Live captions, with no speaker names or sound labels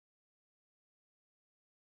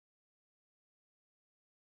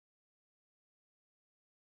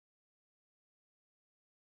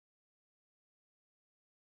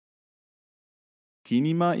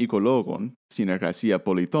Κίνημα Οικολόγων, συνεργασία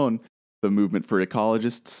πολιτών, the movement for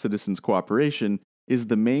ecologists, citizens' cooperation, is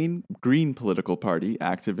the main Green political party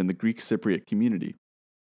active in the Greek Cypriot community.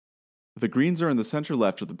 The Greens are in the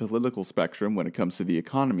center-left of the political spectrum when it comes to the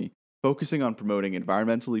economy, focusing on promoting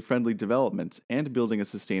environmentally friendly development and building a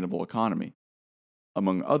sustainable economy.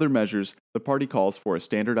 Among other measures, the party calls for a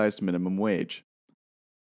standardized minimum wage.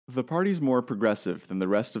 The party is more progressive than the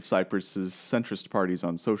rest of Cyprus's centrist parties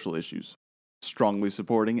on social issues, strongly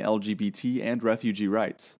supporting LGBT and refugee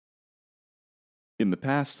rights. In the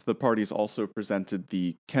past, the parties also presented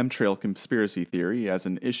the chemtrail conspiracy theory as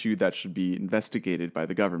an issue that should be investigated by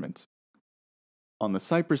the government. On the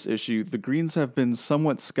Cyprus issue, the Greens have been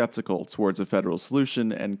somewhat skeptical towards a federal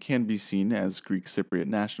solution and can be seen as Greek Cypriot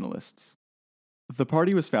nationalists. The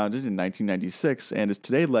party was founded in 1996 and is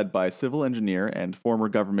today led by civil engineer and former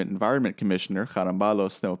government environment commissioner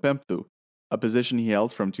Χαράλαμπος Θεοπέμπτου, a position he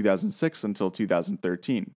held from 2006 until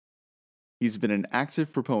 2013. He's been an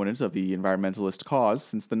active proponent of the environmentalist cause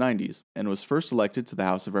since the 90s and was first elected to the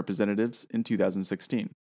House of Representatives in 2016.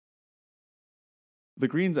 The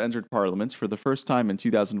Greens entered Parliament for the first time in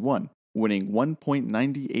 2001, winning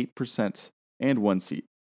 1.98% and one seat,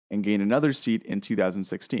 and gained another seat in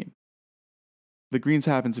 2016. The Greens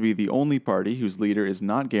happen to be the only party whose leader is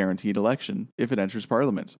not guaranteed election if it enters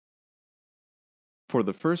Parliament. For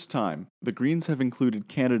the first time, the Greens have included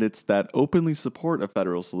candidates that openly support a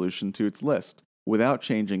federal solution to its list, without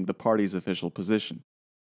changing the party's official position.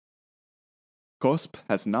 KOSP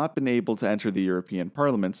has not been able to enter the European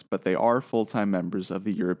Parliament, but they are full-time members of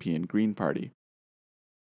the European Green Party.